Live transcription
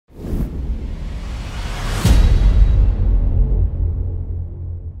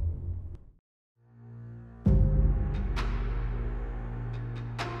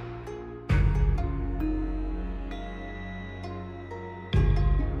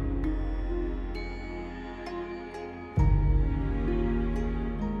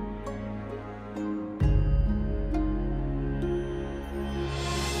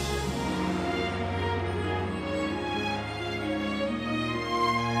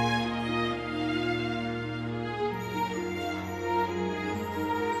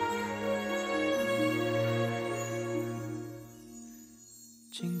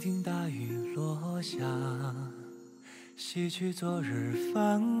静听大雨落下，洗去昨日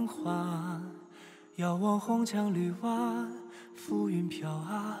繁华。遥望红墙绿瓦，浮云飘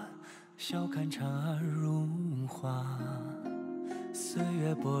啊，笑看长安如画。岁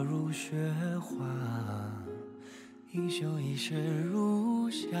月薄如雪花，英雄一世如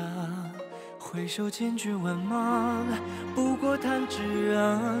霞。回首千军万马，不过弹指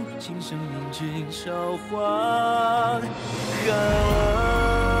啊，今生饮尽韶华。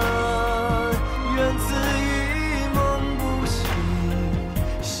愿此一梦不醒，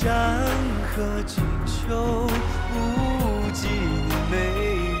山河锦绣，不及你美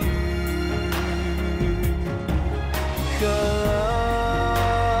玉。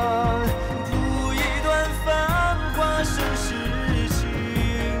谱一段繁华盛世情，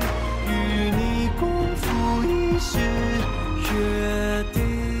与你共赴一世约定。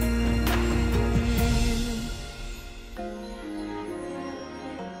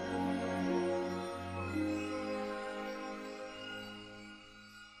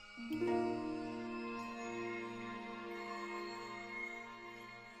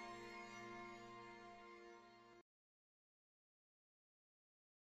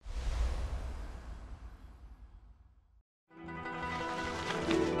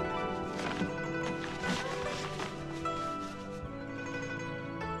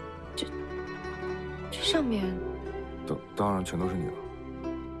上面当然全都是你了。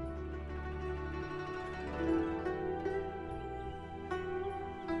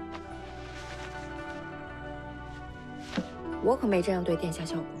我可没这样对殿下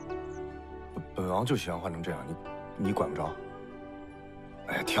效过。本王就喜欢换成这样，你管不着。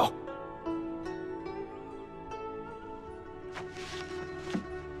哎呀，挑！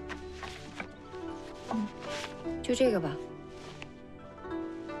就这个吧。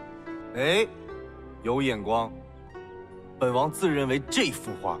哎。有眼光，本王自认为这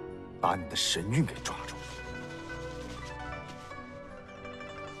幅画把你的神韵给抓住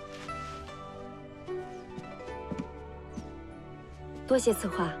了。多谢赐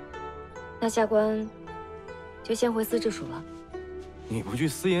画，那下官就先回司治署了。你不去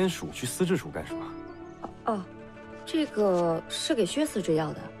司研署，去司治署干什么？哦，这个是给薛司治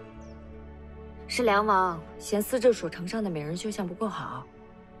要的，是梁王嫌司治署城上的美人绣像不够好。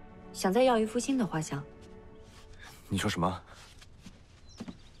想再要一幅新的画像。你说什么？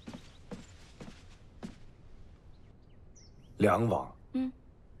梁王？嗯，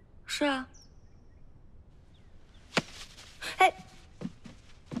是啊。哎，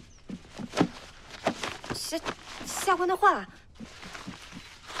下官的画。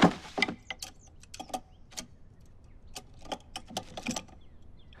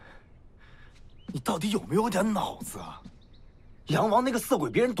你到底有没有点脑子啊？梁王那个色鬼，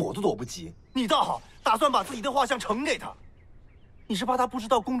别人躲都躲不及，你倒好，打算把自己的画像呈给他。你是怕他不知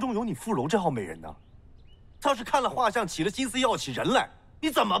道宫中有你傅柔这号美人呢？他要是看了画像起了心思要起人来，你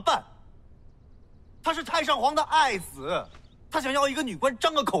怎么办？他是太上皇的爱子，他想要一个女官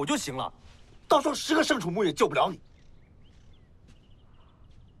张个口就行了，到时候10个盛楚慕也救不了你。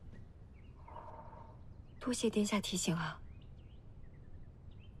多谢殿下提醒啊！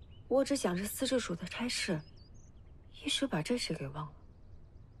我只想着司治署的差事。一时把这事给忘了。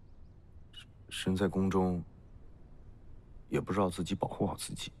身在宫中，也不知道自己保护好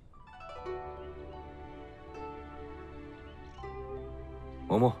自己。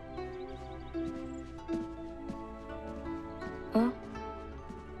嬷嬷，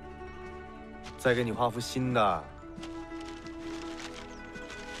再给你画幅新的。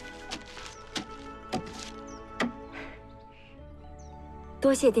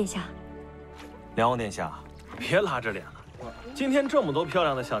多谢殿下。梁王殿下。别拉着脸了，今天这么多漂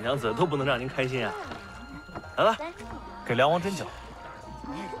亮的小娘子都不能让您开心啊！来，给梁王针灸。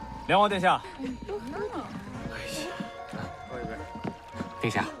梁王殿下，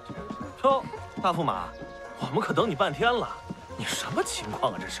殿下，哟，大驸马，我们可等你半天了，你什么情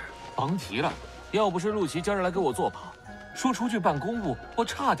况啊？这是？甭提了，要不是陆琪今儿来给我做跑，说出去办公务，我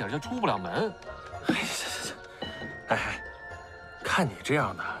差点就出不了门。行，哎，看你这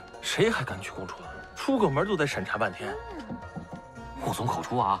样的，谁还敢去公主了？出个门都得审查半天。祸从口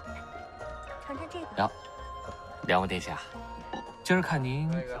出啊！尝尝这个。梁王殿下，今儿看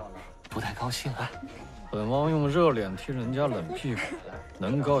您不太高兴啊。本王用热脸贴人家冷屁股，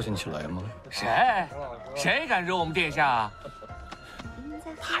能高兴起来吗？谁敢惹我们殿下啊？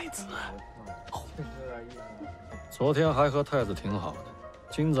太子。昨天还和太子挺好的，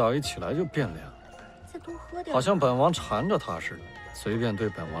今早一起来就变脸了。再多喝点。好像本王缠着他似的，随便对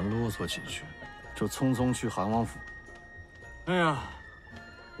本王啰嗦几句。就匆匆去韩王府。哎呀，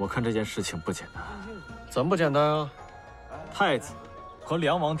我看这件事情不简单。怎么不简单啊？太子和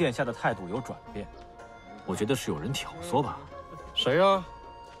梁王殿下的态度有转变，我觉得是有人挑唆吧。谁呀？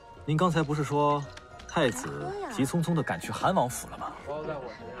您刚才不是说太子急匆匆地赶去韩王府了吗？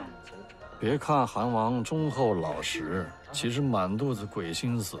别看韩王忠厚老实，其实满肚子鬼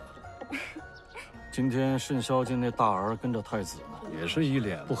心思。今天盛宵禁那大儿跟着太子呢，也是一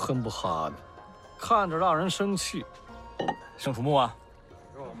脸不哼不哈的，看着让人生气。盛楚慕啊，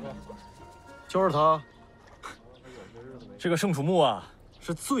就是他。这个盛楚慕啊，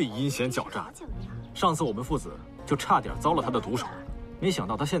是最阴险狡诈的。上次我们父子就差点遭了他的毒手，没想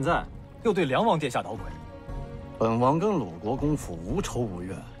到他现在又对梁王殿下捣鬼。本王跟鲁国公府无仇无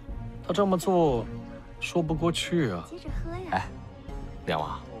怨，他这么做说不过去啊。接着喝呀。哎，梁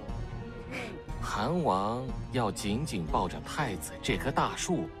王，韩王要紧紧抱着太子这棵大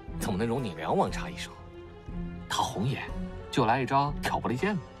树，怎么能容你梁王插一手？他红眼，就来一招挑拨离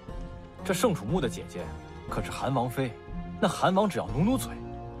间。这盛楚慕的姐姐可是韩王妃，那韩王只要努努嘴，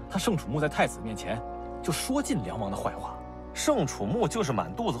他盛楚慕在太子面前就说尽梁王的坏话。盛楚慕就是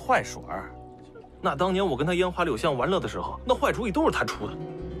满肚子坏水儿。那当年我跟他烟花柳巷玩乐的时候，那坏主意都是他出的。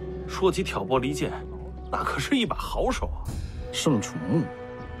说起挑拨离间，那可是一把好手啊。盛楚慕，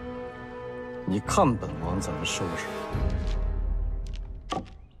你看本王怎么收拾？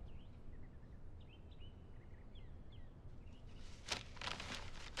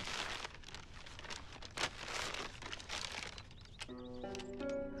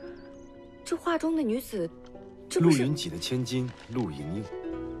这画中的女子，这不是陆云锦的千金陆莹莹。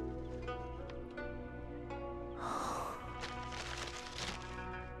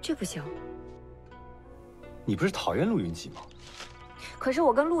这不行。你不是讨厌陆云锦吗？可是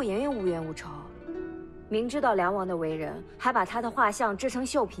我跟陆莹莹无冤无仇，明知道梁王的为人，还把他的画像制成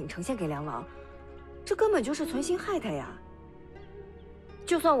绣品呈现给梁王，这根本就是存心害他呀。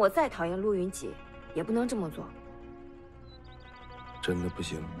就算我再讨厌陆云锦，也不能这么做。真的不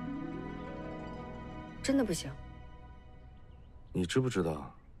行？真的不行。你知不知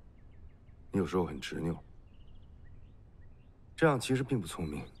道，你有时候很执拗，这样其实并不聪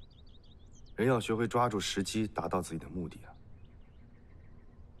明。人要学会抓住时机，达到自己的目的啊。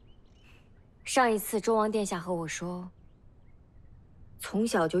上一次周王殿下和我说，从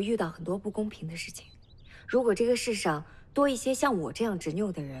小就遇到很多不公平的事情。如果这个世上多一些像我这样执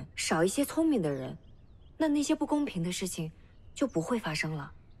拗的人，少一些聪明的人，那些不公平的事情就不会发生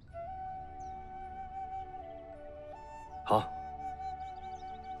了。好，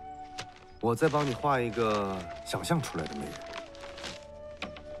我再帮你画一个想象出来的美人。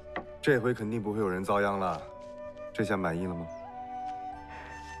这回肯定不会有人遭殃了，这下满意了吗？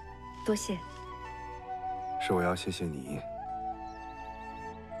多谢。是我要谢谢你。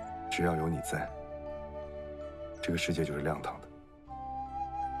只要有你在，这个世界就是亮堂的。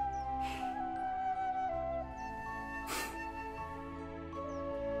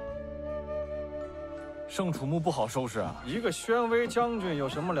盛楚慕不好收拾啊！一个宣威将军有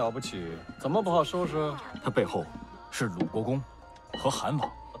什么了不起？怎么不好收拾？他背后是鲁国公和韩王，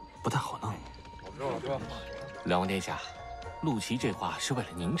不太好弄。梁王殿下，陆琪这话是为了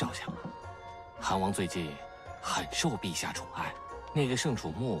您着想。韩王最近很受陛下宠爱，那个盛楚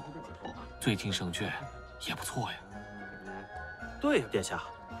慕最近胜券也不错呀。对呀，殿下，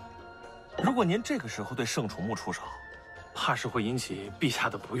如果您这个时候对盛楚慕出手，怕是会引起陛下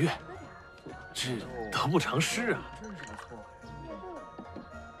的不悦，这得不偿失啊。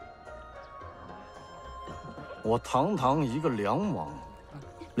我堂堂一个梁王，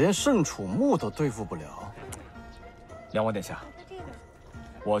连盛楚慕都对付不了。梁王殿下，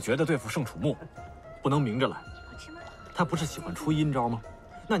我觉得对付盛楚慕，不能明着来。他不是喜欢出阴招吗？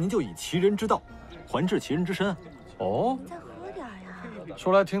那您就以其人之道，还治其人之身。哦，再喝点呀。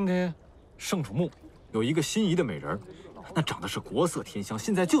说来听听。盛楚慕有一个心仪的美人，那长得是国色天香，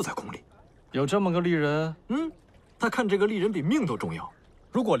现在就在宫里。有这么个丽人？他看这个丽人比命都重要。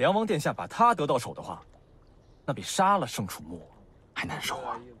如果梁王殿下把她得到手的话，那比杀了盛楚慕还难受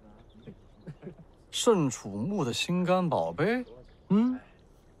啊。盛楚慕的心肝宝贝？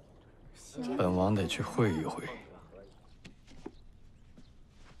本王得去会一会。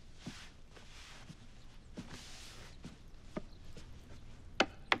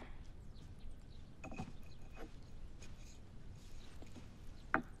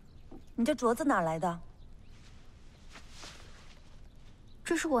你这镯子哪来的？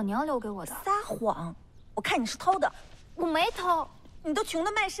这是我娘留给我的。撒谎！我看你是偷的。我没偷。你都穷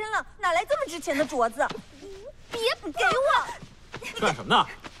得卖身了，哪来这么值钱的镯子？别给我！干什么呢？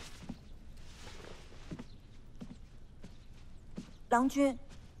郎君，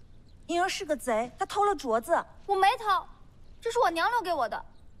莹儿是个贼，她偷了镯子。我没偷，这是我娘留给我的。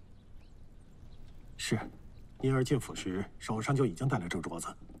是，因儿进府时手上就已经带了这镯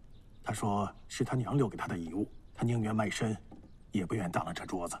子，他说是他娘留给他的遗物，他宁愿卖身，也不愿当了这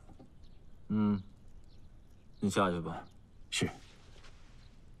镯子。嗯，你下去吧。是。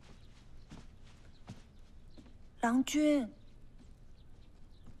郎君，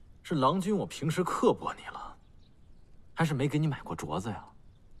是郎君，我平时刻薄你了，还是没给你买过镯子呀？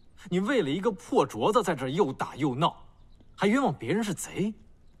你为了一个破镯子在这儿又打又闹，还冤枉别人是贼。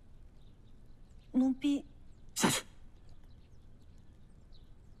奴婢下去。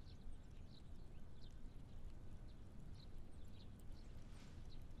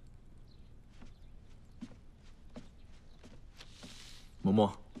嬷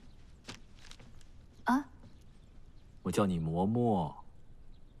嬷。啊？我叫你嬷嬷。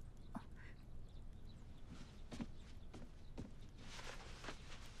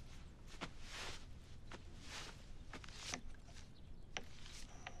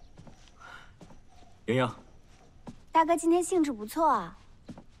莹莹，大哥今天兴致不错啊，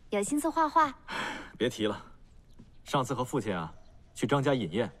有心思画画。别提了，上次和父亲啊去张家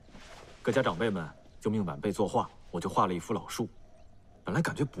饮宴，各家长辈们就命晚辈作画，我就画了一幅老树。本来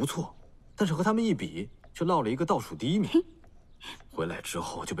感觉不错，但是和他们一比，却落了一个倒数第一名。回来之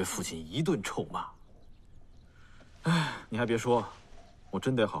后就被父亲一顿臭骂。哎，你还别说，我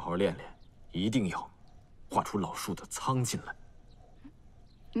真得好好练练，一定要画出老树的苍劲来。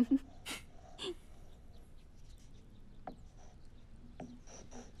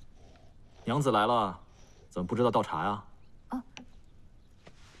娘子来了，怎么不知道倒茶呀？哦，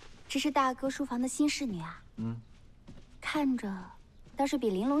这是大哥书房的新侍女啊。嗯，看着倒是比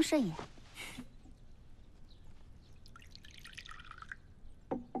玲珑顺眼。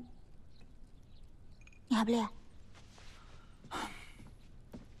你还不练？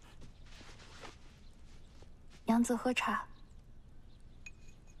娘子喝茶。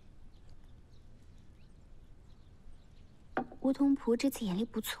梧桐仆这次眼力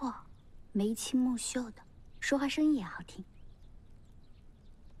不错，眉清目秀的，说话声音也好听。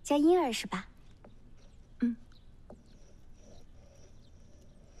叫音儿是吧？嗯。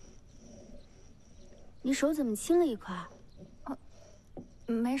你手怎么青了一块？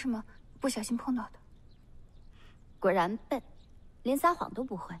没什么，不小心碰到的。果然笨，连撒谎都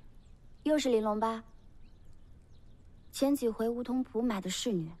不会。又是玲珑吧？前几回梧桐仆买的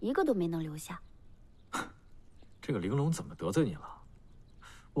侍女，一个都没能留下。这个玲珑怎么得罪你了？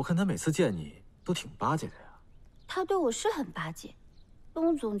我看她每次见你都挺巴结的呀。她对我是很巴结，但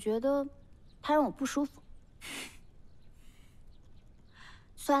我总觉得她让我不舒服。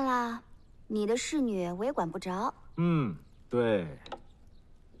算啦，你的侍女我也管不着。嗯，对。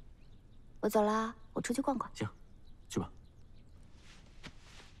我走啦，我出去逛逛。行，去吧。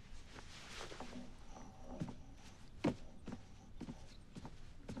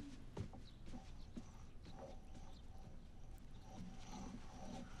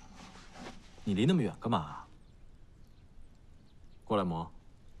你离那么远干嘛？过来磨。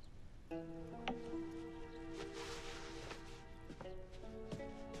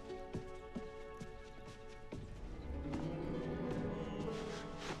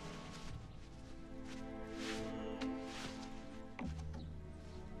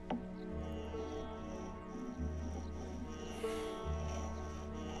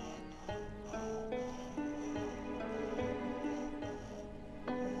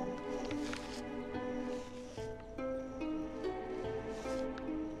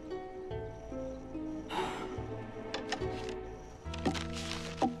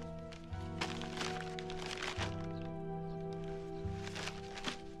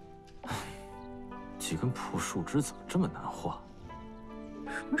几根破树枝怎么这么难画？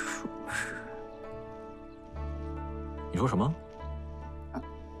什么树枝？你说什么？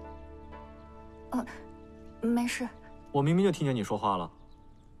没事。我明明就听见你说话了。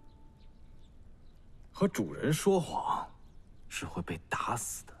和主人说谎是会被打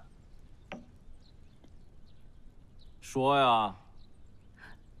死的。说呀。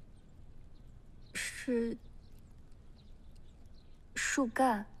是树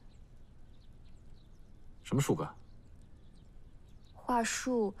干。什么树干？画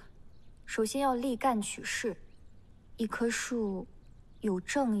树，首先要立干取势。一棵树有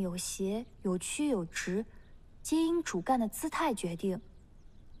正有斜，有曲有直，皆因主干的姿态决定。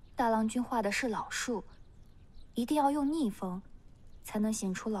大郎君画的是老树，一定要用逆风，才能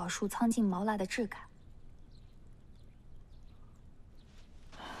显出老树苍劲毛辣的质感。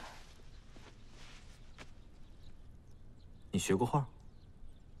你学过画？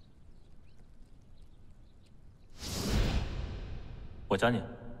我教你。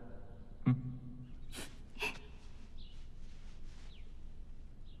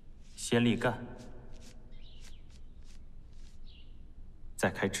先立干，再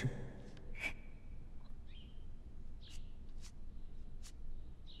开枝。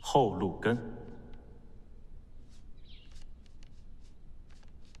后路根。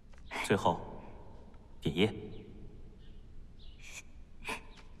最后，点叶。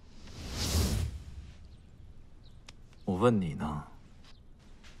我问你呢。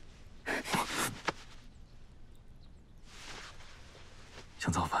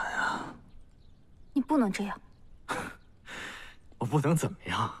想造反啊？你不能这样。我不能怎么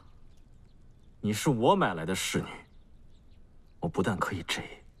样？你是我买来的侍女，我不但可以这样，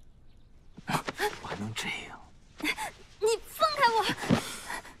我还能这样。你放开我！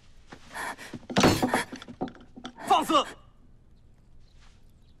放肆！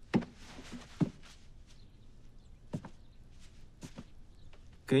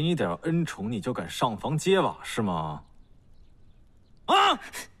给你点恩宠，你就敢上房揭瓦是吗？啊！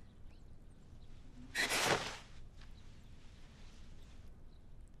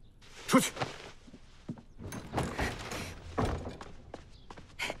出去！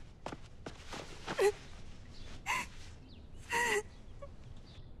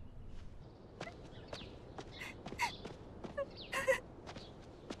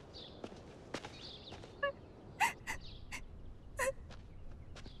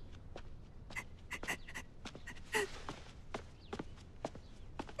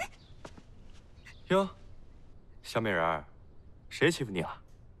哟，小美人儿，谁欺负你了？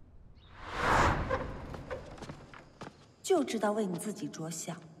就知道为你自己着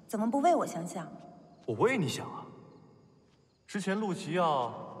想，怎么不为我想想？我为你想啊。之前陆琪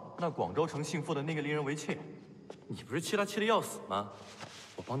要那广州城姓傅的那个令人为妾，你不是气他气得要死吗？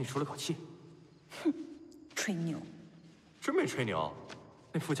我帮你出了口气。哼，吹牛！真没吹牛，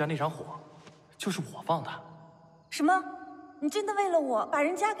那傅家那场火，就是我放的。什么？你真的为了我把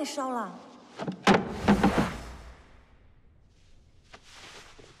人家给烧了？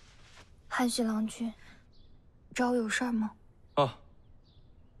韩喜郎君，找我有事儿吗？哦，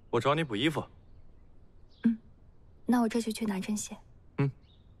我找你补衣服。那我这就去拿针线。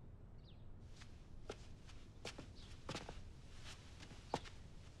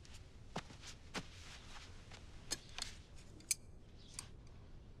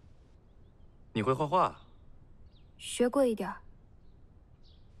你会画画？学过一点儿。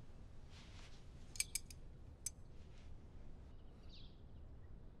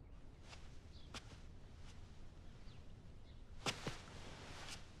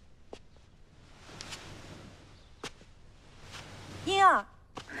婴儿，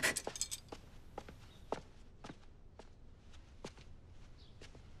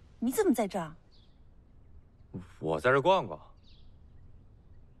你怎么在这儿？我在这逛逛。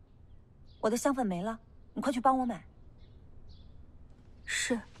我的香粉没了，你快去帮我买。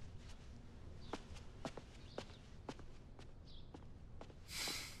是。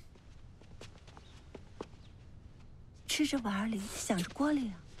吃着碗里，想着锅里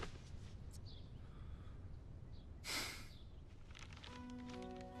啊。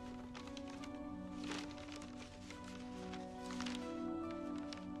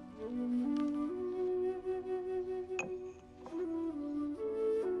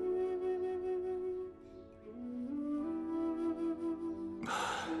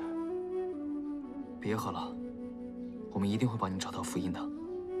别喝了，我们一定会帮你找到福音的。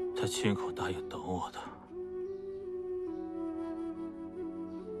他亲口答应等我的，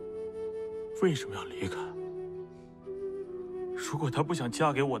为什么要离开？如果他不想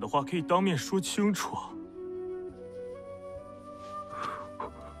嫁给我的话，可以当面说清楚。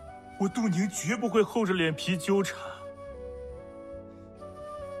我杜宁绝不会厚着脸皮纠缠。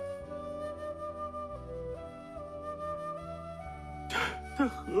他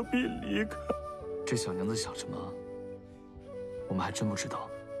何必离开？这小娘子想什么，我们还真不知道。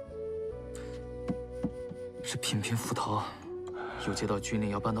这偏偏傅涛又接到军令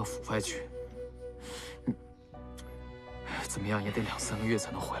要搬到府外去，怎么样也得2、3个月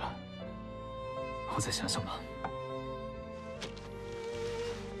才能回来。我再想想吧。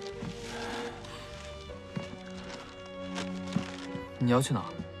你要去哪？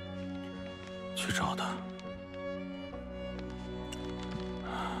去找他。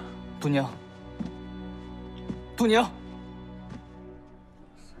杜宁，杜宁。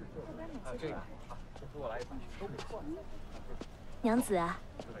娘子，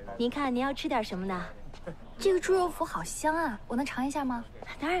您看您要吃点什么呢？这个猪肉脯好香啊，我能尝一下吗？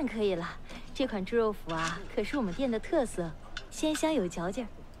当然可以了，这款猪肉脯啊，可是我们店的特色，鲜香有嚼劲儿，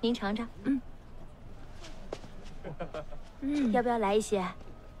您尝尝。要不要来一些？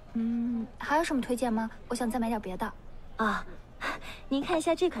还有什么推荐吗？我想再买点别的。啊，您看一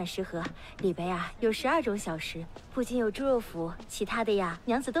下这款食盒，里边呀有12种小食，不仅有猪肉脯，其他的呀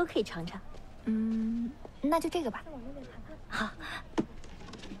娘子都可以尝尝。那就这个吧。好，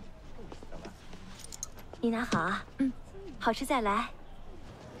你拿好啊。好吃再来。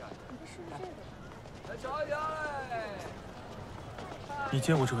你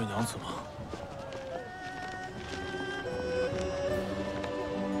见过这位娘子吗？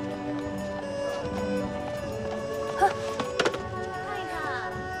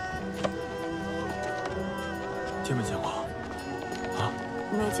见没见过？啊？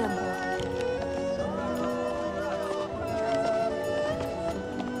没见过。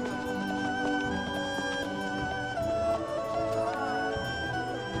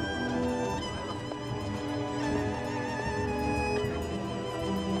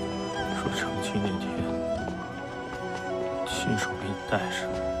说成亲那天，亲手给你带上。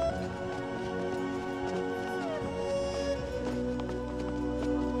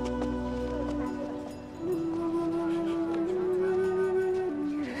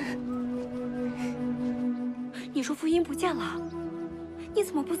你说傅音不见了，你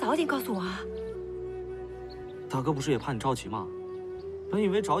怎么不早点告诉我啊？大哥不是也怕你着急吗？本以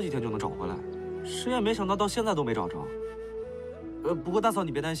为找几天就能找回来，谁也没想到到现在都没找着。不过大嫂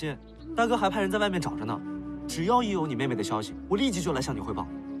你别担心，大哥还派人在外面找着呢。只要一有你妹妹的消息，我立即就来向你汇报。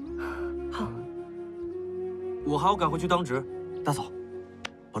好，我还要赶回去当值，大嫂，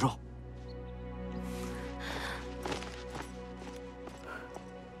保重。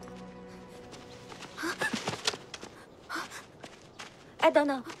哎，等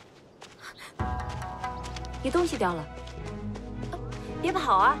等，你东西掉了，别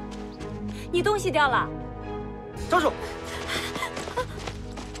跑啊！你东西掉了，招手。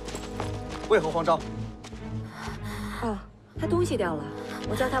为何慌张？哦，他东西掉了，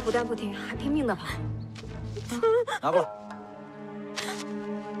我叫他不但不听，还拼命的跑。拿过来。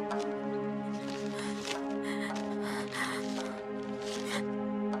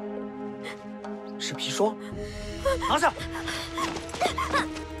是砒霜，拿下。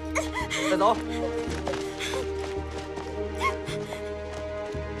带走。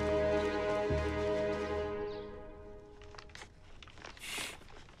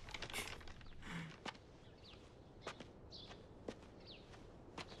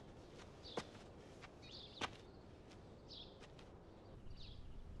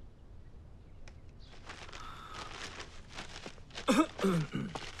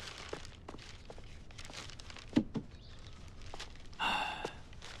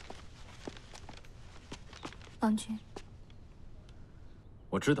郎君，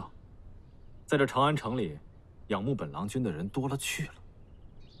我知道，在这长安城里，仰慕本郎君的人多了去了。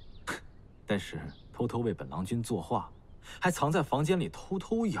但是偷偷为本郎君作画，还藏在房间里偷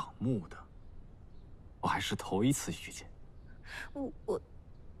偷仰慕的，我还是头一次遇见。我，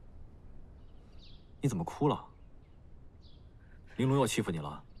你怎么哭了？玲珑又欺负你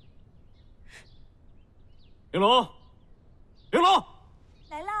了？玲珑，玲珑，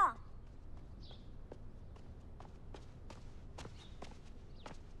来了。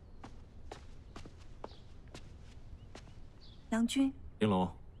郎君，玲珑，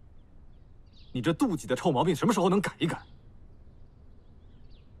你这妒忌的臭毛病什么时候能改一改？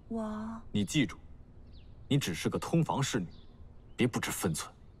你记住，你只是个通房侍女，别不知分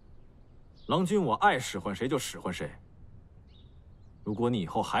寸。郎君，我爱使唤谁就使唤谁。如果你以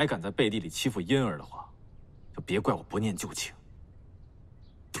后还敢在背地里欺负嫣儿的话，就别怪我不念旧情。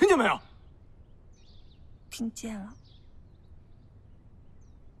听见没有？听见了。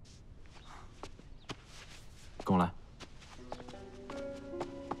跟我来。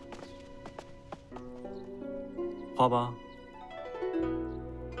画吧。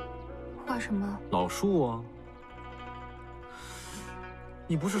画什么？老树啊。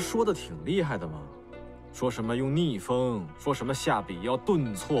你不是说的挺厉害的吗？说什么用逆风，说什么下笔要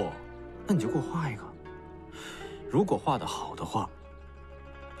顿挫，那你就给我画一个。如果画得好的话，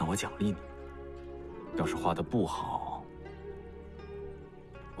那我奖励你；要是画得不好，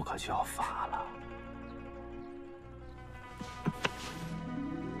我可就要罚了。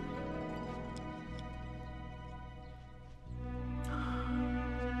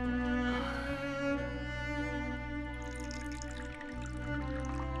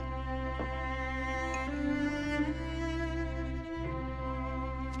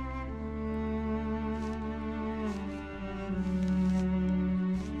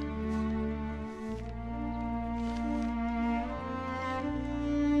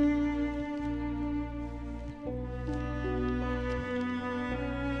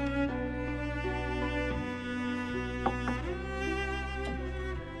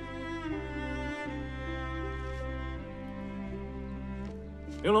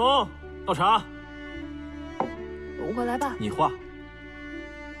玲珑，倒茶。我来吧。你画。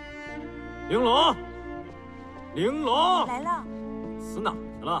玲珑，玲珑来了。死哪儿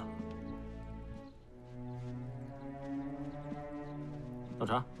去了？倒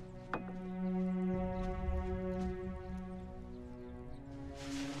茶。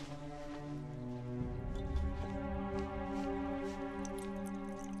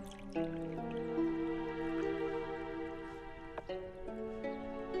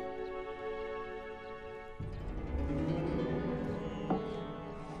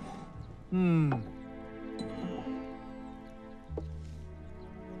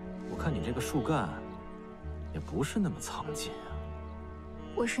我看你这个树干也不是那么藏劲啊。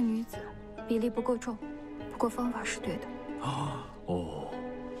我是女子，比例不够重，不过方法是对的。哦，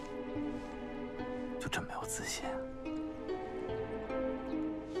就真没有自信。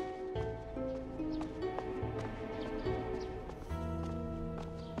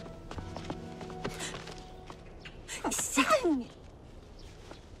你吓你！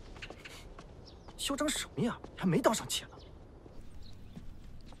嚣张什么呀？还没当上妾呢。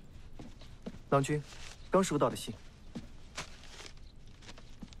郎君，刚收到的信。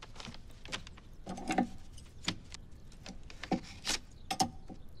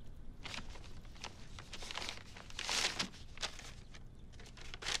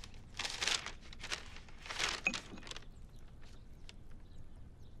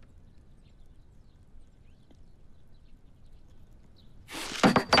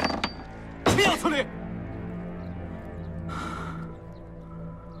谁要此理？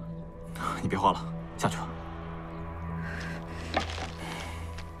你别画了，下去吧。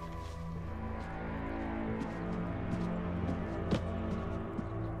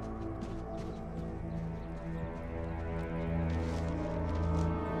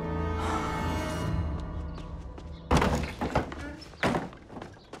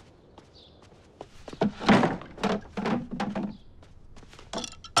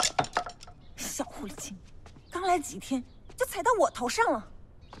小狐狸精，刚来几天就踩到我头上了。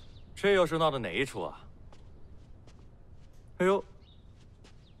这又是闹的哪一出啊？哎呦，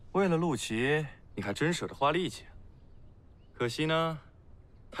为了陆琪，你还真舍得花力气啊！可惜呢，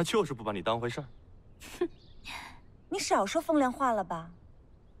他就是不把你当回事儿。哼，你少说风凉话了吧？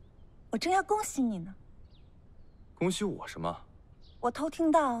我正要恭喜你呢。恭喜我什么？我偷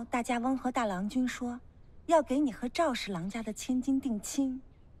听到大家翁和大郎君说，要给你和赵氏郎家的千金定亲。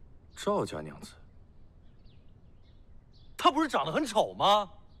赵家娘子，她不是长得很丑吗？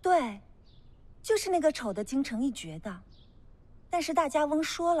对，就是那个丑的京城一绝的。但是大家翁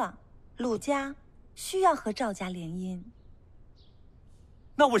说了，陆家需要和赵家联姻。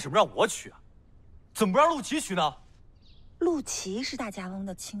那为什么让我娶啊？怎么不让陆琪娶呢？陆琪是大家翁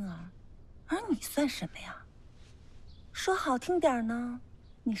的亲儿，而你算什么呀？说好听点呢，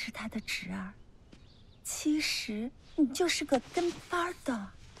你是他的侄儿；其实你就是个跟班的。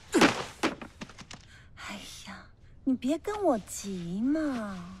哎呀，你别跟我急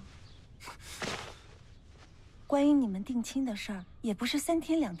嘛。关于你们定亲的事儿，也不是3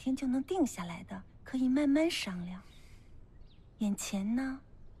天2天就能定下来的，可以慢慢商量。眼前呢，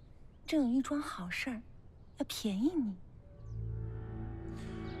正有一桩好事儿，要便宜你。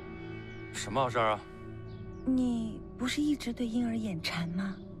什么好事啊？你不是一直对婴儿眼馋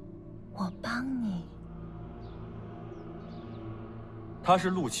吗？我帮你。他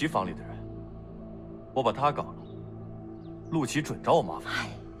是陆琪房里的人，我把他搞了，陆琪准找我麻烦。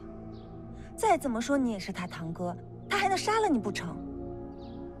再怎么说你也是他堂哥，他还能杀了你不成？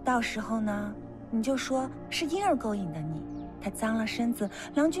到时候呢，你就说是婴儿勾引的你，他脏了身子，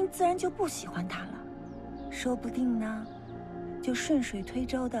郎君自然就不喜欢他了。说不定呢，就顺水推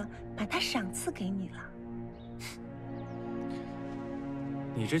舟的把他赏赐给你了。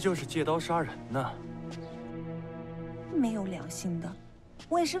你这就是借刀杀人呢！没有良心的，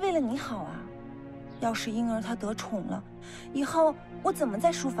我也是为了你好啊。要是婴儿他得宠了，以后我怎么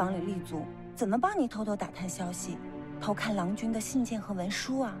在书房里立足？怎么帮你偷偷打探消息，偷看郎君的信件和文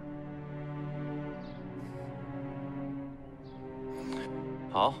书啊？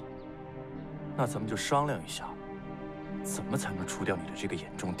好，那咱们就商量一下，怎么才能除掉你的这个眼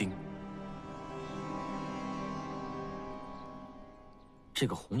中钉？这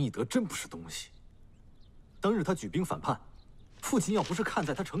个弘毅德真不是东西。当日他举兵反叛，父亲要不是看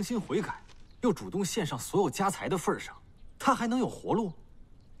在他诚心悔改，又主动献上所有家财的份上，他还能有活路？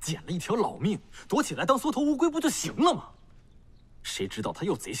捡了一条老命，躲起来当缩头乌龟不就行了吗？谁知道他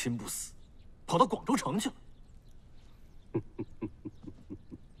又贼心不死，跑到广州城去了。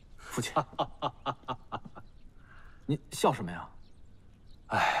父亲，你笑什么呀？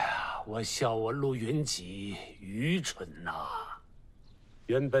哎呀，我笑我陆云锦愚蠢呐！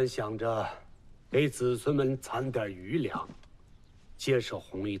原本想着给子孙们攒点余粮，接受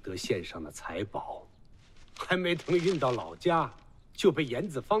弘一德献上的财宝，还没等运到老家，就被严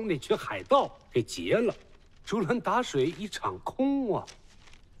子方那群海盗给劫了，竹篮打水一场空啊！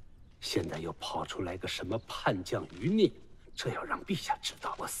现在又跑出来个什么叛将余孽，这要让陛下知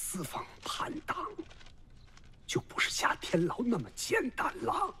道我四方叛党，就不是下天牢那么简单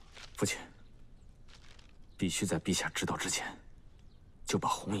了。父亲，必须在陛下知道之前，就把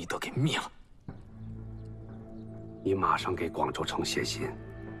弘一德给灭了。你马上给广州城写信，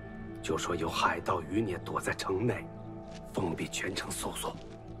就说有海盗余孽躲在城内，封闭全城搜索，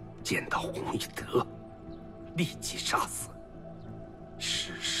见到弘一德，立即杀死，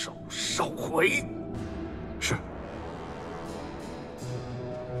尸首烧毁。是。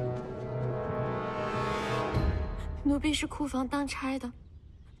奴婢是库房当差的，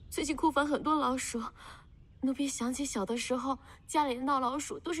最近库房很多老鼠，奴婢想起小的时候家里闹老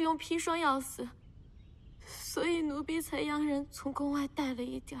鼠都是用砒霜药死，所以奴婢才让人从宫外带了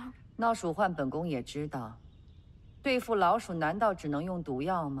一点儿。闹鼠患本宫也知道，对付老鼠难道只能用毒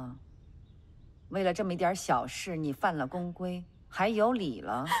药吗？为了这么一点小事，你犯了宫规，还有理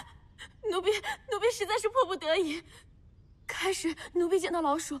了？奴婢实在是迫不得已。开始奴婢见到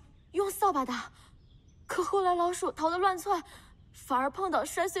老鼠用扫把打，可后来老鼠逃得乱窜，反而碰倒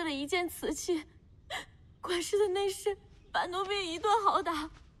摔碎了一件瓷器。管事的内侍把奴婢一顿好打。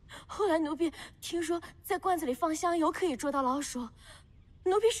后来奴婢听说在罐子里放香油可以捉到老鼠，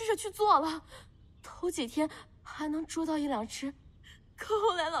奴婢试着去做了，头几天还能捉到1、2只，可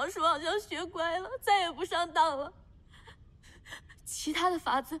后来老鼠好像学乖了，再也不上当了。其他的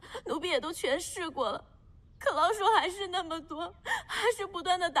法子奴婢也都全试过了，可老鼠还是那么多，还是不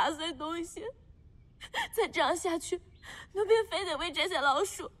断的打碎东西。再这样下去，奴婢非得为这些老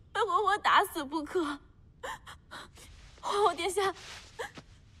鼠被活活打死不可。皇后殿下，奴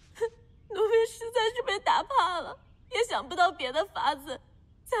婢实在是被打怕了，也想不到别的法子，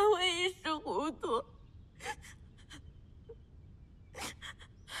才会一时糊涂。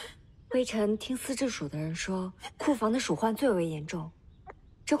微臣听司治署的人说，库房的鼠患最为严重。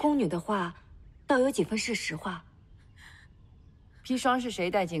这宫女的话，倒有几分是实话。砒霜是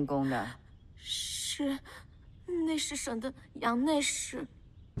谁带进宫的？是内侍省的杨内侍。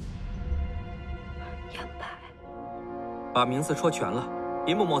杨柏，把名字说全了，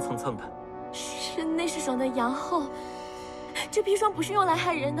别磨磨蹭蹭的。是内侍省的杨后。这砒霜不是用来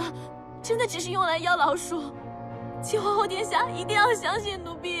害人的，真的只是用来药老鼠。请皇后殿下一定要相信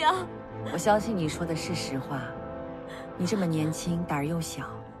奴婢啊！我相信你说的是实话。你这么年轻，胆儿又小，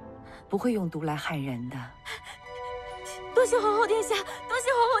不会用毒来害人的。多谢皇后殿下，多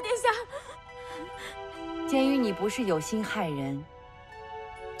谢皇后殿下。鉴于你不是有心害人，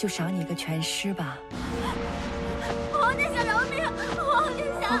就赏你个全尸吧。皇后殿下饶命！皇后殿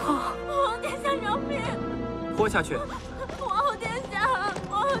下！皇后殿下饶命！拖下去！皇后殿下！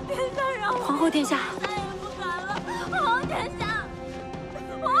皇后殿下饶命！皇后殿下！再也不敢了！皇后殿下！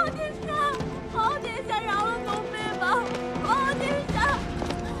皇后殿下！皇后殿下饶了奴婢吧！皇后殿下！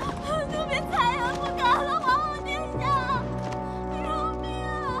奴婢再也不敢了！皇后殿下！饶命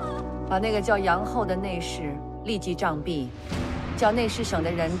啊！把那个叫杨后的内侍立即杖毙，叫内侍省的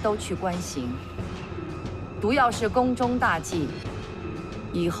人都去关刑。毒药是宫中大忌，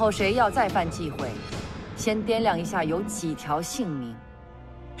以后谁要再犯忌讳，先掂量一下有几条性命。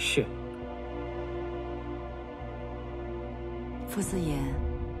是。傅思言，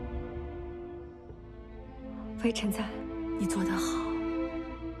微臣在。你做得好。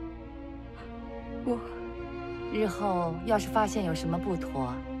我日后要是发现有什么不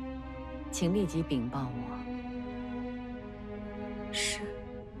妥，请立即禀报我。是。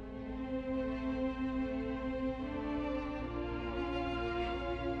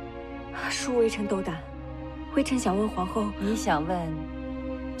恕微臣斗胆，微臣想问皇后。你想问，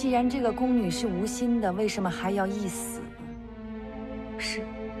既然这个宫女是无心的，为什么还要一死？是。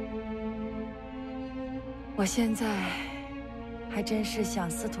我现在还真是想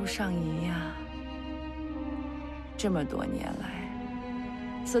司徒尚仪呀。这么多年来，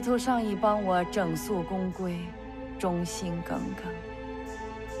司徒尚仪帮我整肃宫规，忠心耿耿。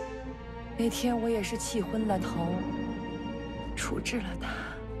那天我也是气昏了头，处置了他。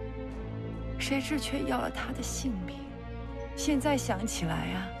谁知却要了他的性命。现在想起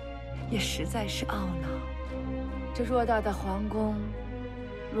来啊，也实在是懊恼。这偌大的皇宫，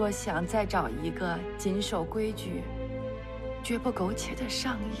若想再找一个谨守规矩、绝不苟且的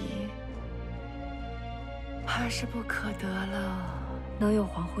上仪，怕是不可得了。能有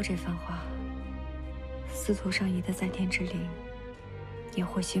皇后这番话，司徒尚仪的在天之灵也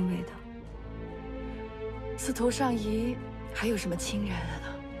会欣慰的。司徒尚仪还有什么亲人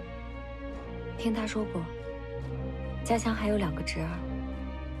啊？听他说过，家乡还有2个侄儿。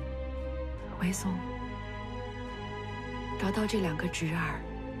韦松，找到这2个侄儿，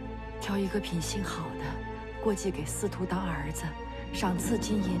挑一个品行好的，过继给司徒当儿子，赏赐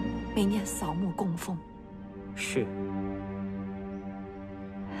金银，每年扫墓供奉。是。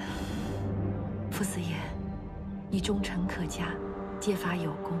傅四爷，你忠诚可嘉，揭发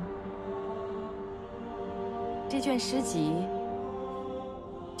有功。这卷诗集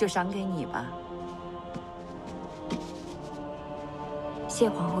就赏给你吧。谢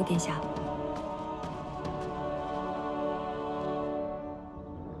皇后殿下。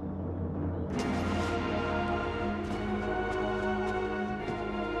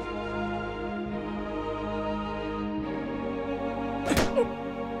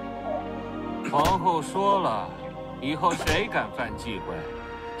皇后说了，以后谁敢犯忌讳，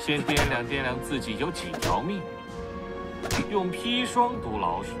先掂量掂量自己有几条命，用砒霜毒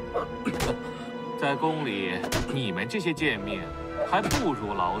老鼠。在宫里，你们这些贱命还不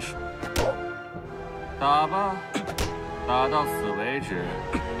如老鼠。打吧，打到死为止。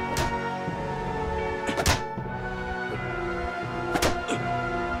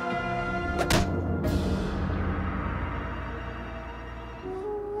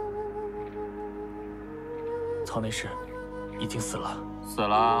曹内侍已经死了。死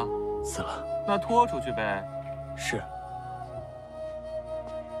了？死了。那拖出去呗。是。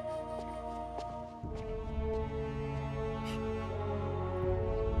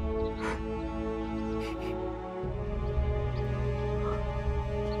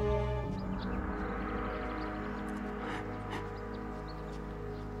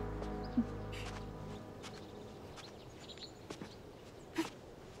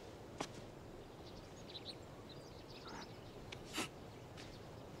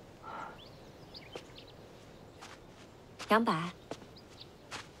杨柏，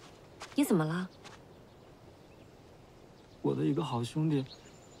你怎么了？我的一个好兄弟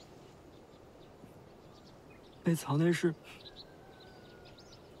被曹内侍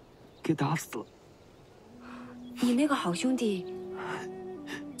给打死了。你那个好兄弟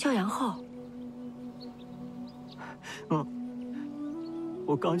叫杨浩。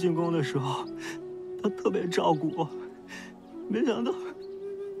我刚进宫的时候，他特别照顾我，没想到，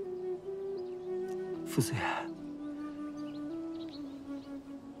傅四爷。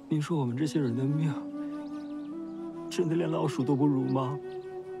您说我们这些人的命，真的连老鼠都不如吗？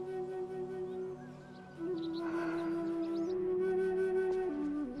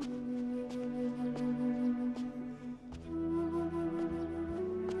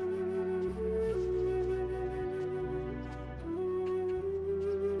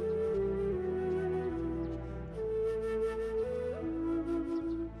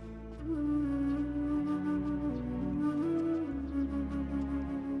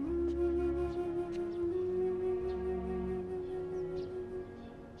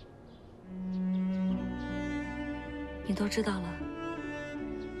你都知道了。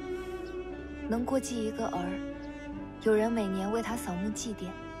能过继一个儿，有人每年为他扫墓祭奠，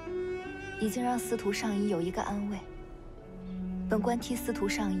已经让司徒上仪有一个安慰。本官替司徒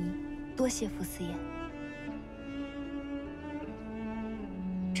上仪多谢傅四爷。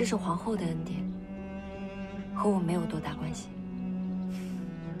这是皇后的恩典，和我没有多大关系。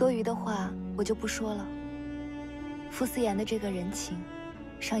多余的话我就不说了。傅四爷的这个人情，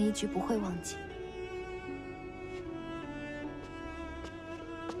上仪局不会忘记。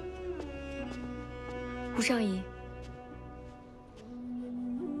傅上仪，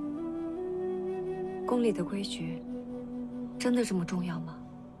宫里的规矩真的这么重要吗？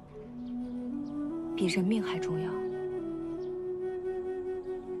比人命还重要？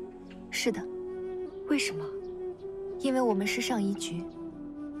是的。为什么？因为我们是上仪局，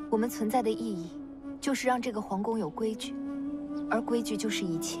我们存在的意义就是让这个皇宫有规矩，而规矩就是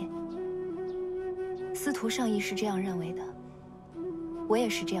一切。司徒上仪是这样认为的，我也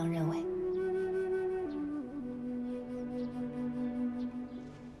是这样认为。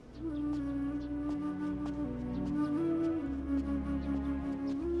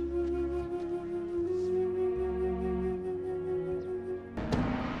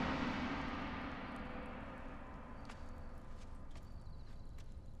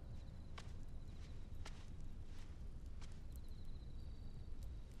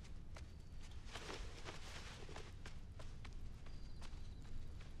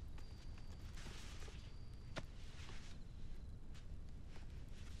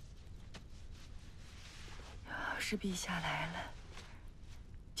是陛下来了，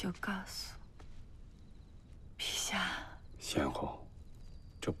就告诉陛下。先后，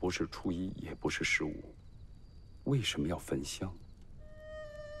这不是初一，也不是15，为什么要焚香？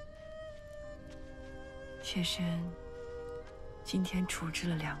妾身今天处置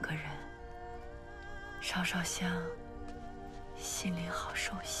了2个人，烧香，心里好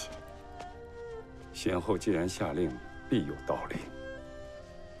受些。先后既然下令，必有道理。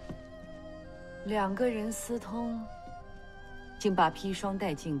 2个人私通，竟把砒霜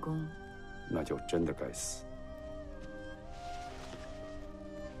带进宫，那就真的该死。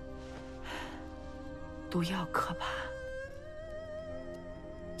毒药可怕，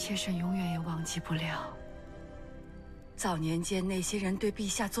妾身永远也忘记不了早年间那些人对陛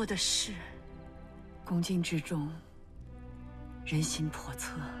下做的事。宫禁之中，人心叵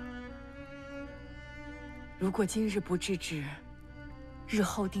测。如果今日不制止，日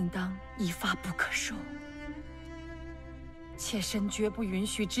后定当一发不可收。妾身绝不允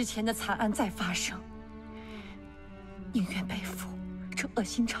许之前的惨案再发生，宁愿背负这恶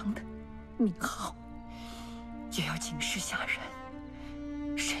心肠的名号，也要警示下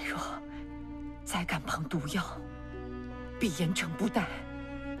人：谁若再敢碰毒药，必严惩不贷。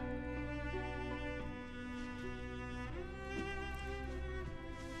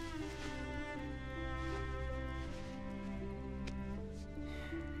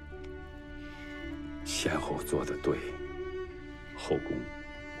先后做得对，后宫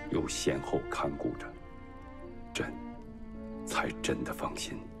有先后看顾着，朕才真的放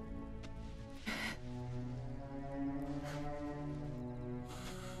心。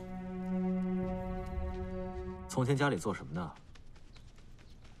从前家里做什么的？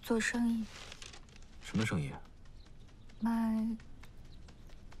做生意。什么生意？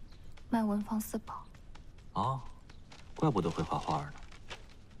卖文房四宝。哦，怪不得会画画呢。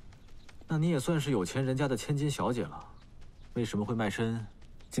那你也算是有钱人家的千金小姐了，为什么会卖身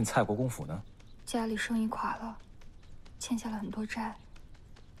进蔡国公府呢？家里生意垮了，欠下了很多债。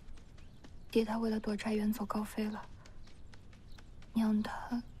爹他为了躲债远走高飞了。娘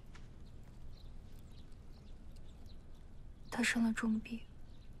她生了重病，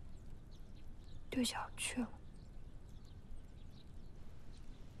丢下我去了。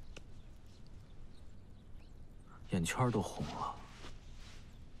眼圈都红了。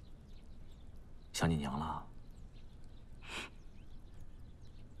想你娘了？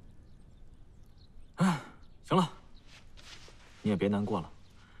哎，行了，你也别难过了。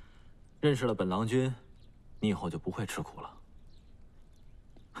认识了本郎君，你以后就不会吃苦了。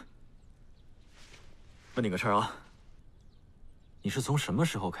问你个事儿啊，你是从什么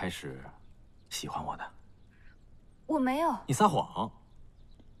时候开始喜欢我的？我没有。你撒谎！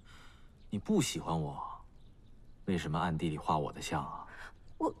你不喜欢我，为什么暗地里画我的像啊？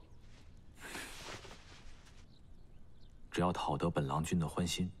我只要讨得本郎君的欢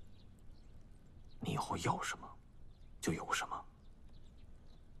心，你以后要什么就有什么。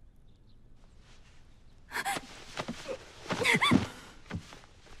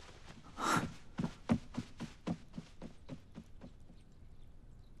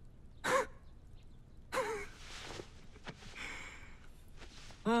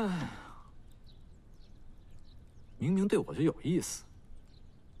哎，明明对我就有意思，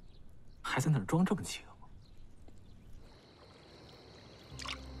还在那儿装正经。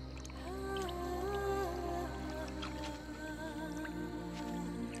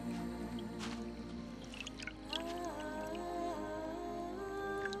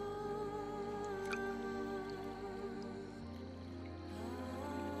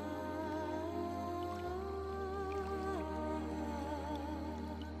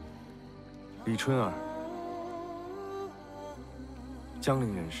李春儿，江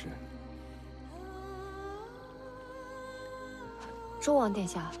陵人士。周王殿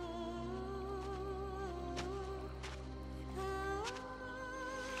下，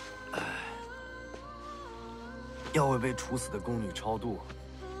要为被处死的宫女超度，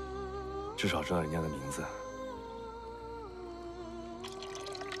至少知道人家的名字。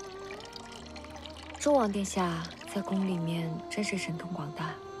周王殿下在宫里面真是神通广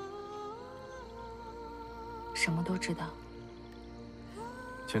大，什么都知道。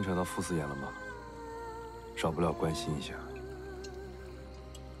牵扯到傅四爷了吗？少不了关心一下。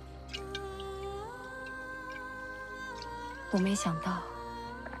我没想到，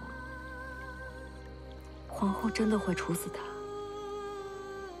皇后真的会处死他。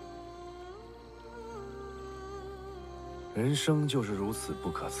人生就是如此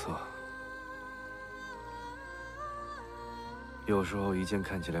不可测，有时候一件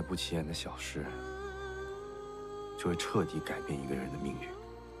看起来不起眼的小事，就会彻底改变一个人的命运。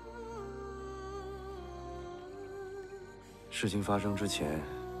事情发生之前，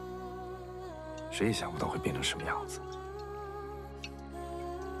谁也想不到会变成什么样子。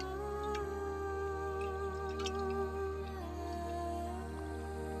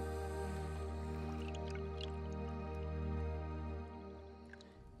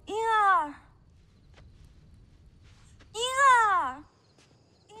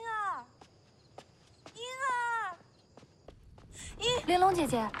玲珑姐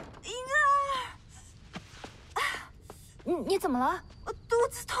姐，莹儿，你怎么了？我肚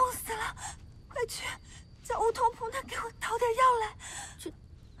子痛死了，快去叫梧桐铺那给我讨点药来。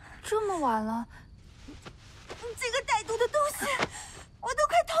这么晚了，这个歹毒的东西，我都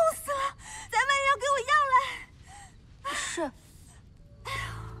快痛死了，再晚要给我药来。是。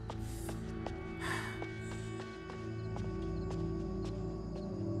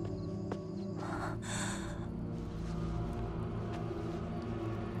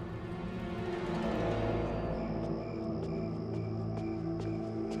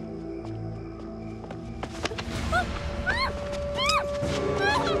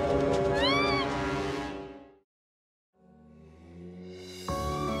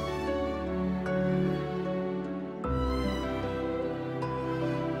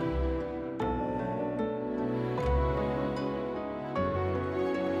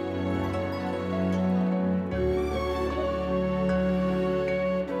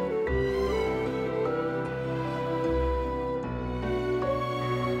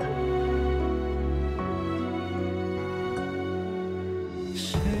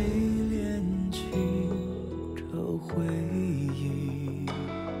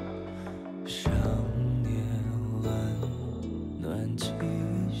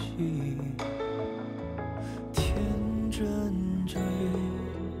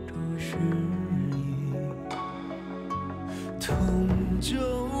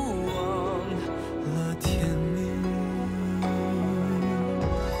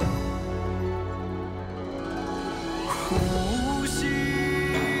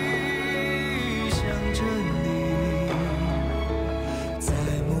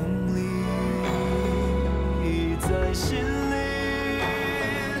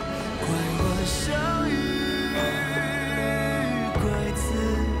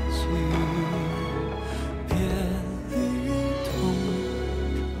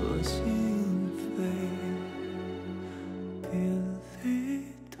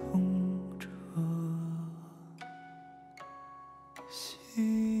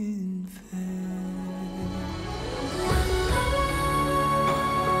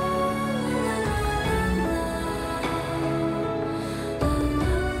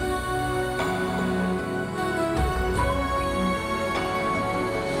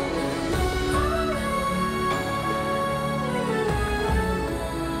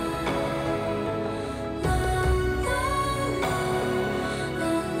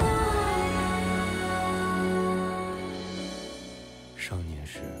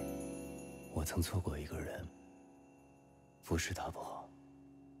我曾错过一个人，不是他不好，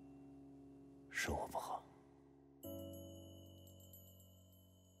是我不好。